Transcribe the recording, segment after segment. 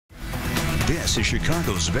This is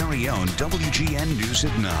Chicago's very own WGN News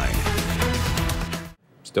at 9.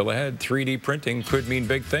 Still ahead, 3D printing could mean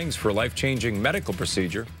big things for a life-changing medical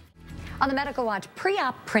procedure. On the Medical Watch,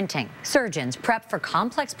 pre-op printing. Surgeons prep for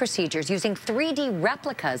complex procedures using 3D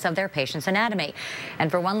replicas of their patient's anatomy.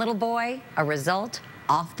 And for one little boy, a result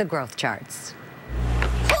off the growth charts.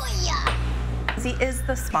 He is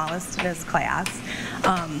the smallest in his class,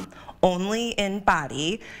 only in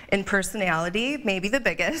body. In personality, maybe the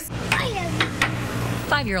biggest.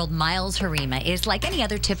 5-year-old Miles Harima is like any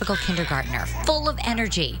other typical kindergartner, full of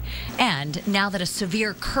energy. And now that a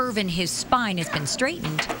severe curve in his spine has been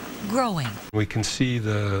straightened, growing. We can see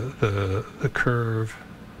the curve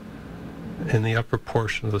in the upper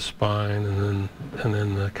portion of the spine, and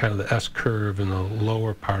then the kind of the S curve in the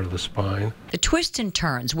lower part of the spine. The twists and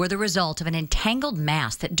turns were the result of an entangled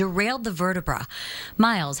mass that derailed the vertebra.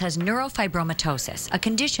 Miles has neurofibromatosis, a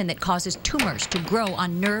condition that causes tumors to grow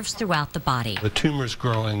on nerves throughout the body. The tumor's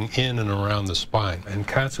growing in and around the spine, and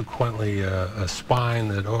consequently a spine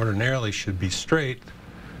that ordinarily should be straight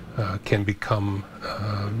can become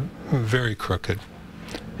very crooked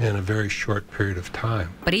in a very short period of time.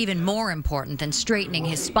 But even more important than straightening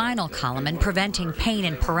his spinal column and preventing pain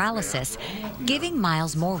and paralysis, giving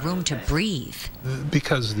Miles more room to breathe.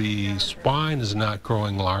 Because the spine is not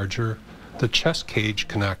growing larger, the chest cage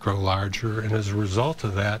cannot grow larger, and as a result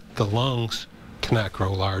of that, the lungs cannot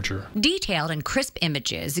grow larger. Detailed and crisp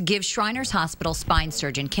images give Shriners Hospital spine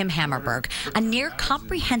surgeon Kim Hammerberg a near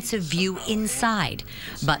comprehensive view inside.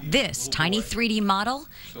 But this tiny 3D model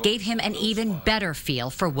gave him an even better feel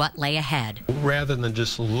for what lay ahead. Rather than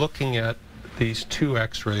just looking at these two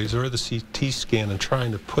x-rays or the CT scan and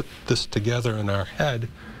trying to put this together in our head,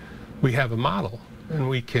 we have a model, and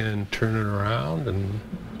we can turn it around and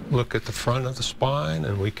look at the front of the spine,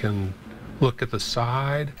 and we can look at the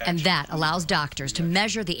side. And that allows doctors to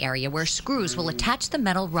measure the area where screws will attach the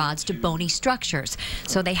metal rods to bony structures,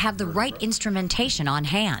 so they have the right instrumentation on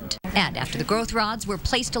hand. And after the growth rods were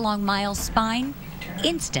placed along Miles' spine,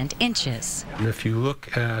 instant inches. And if you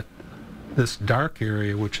look at this dark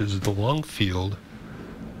area, which is the lung field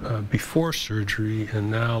before surgery, and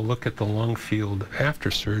now look at the lung field after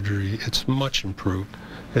surgery, it's much improved.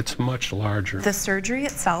 It's much larger. The surgery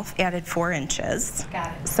itself added 4 inches.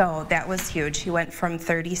 Got it. So that was huge. He went from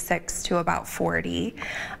 36 to about 40.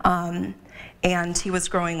 And he was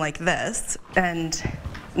growing like this. And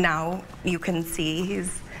now you can see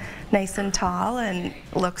he's nice and tall and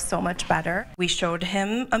looks so much better. We showed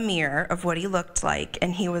him a mirror of what he looked like,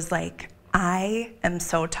 and he was like, I am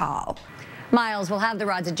so tall. Miles will have the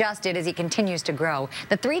rods adjusted as he continues to grow.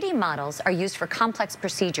 The 3D models are used for complex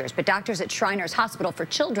procedures, but doctors at Shriners Hospital for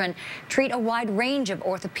Children treat a wide range of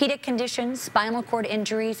orthopedic conditions, spinal cord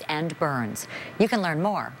injuries, and burns. You can learn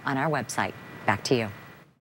more on our website. Back to you.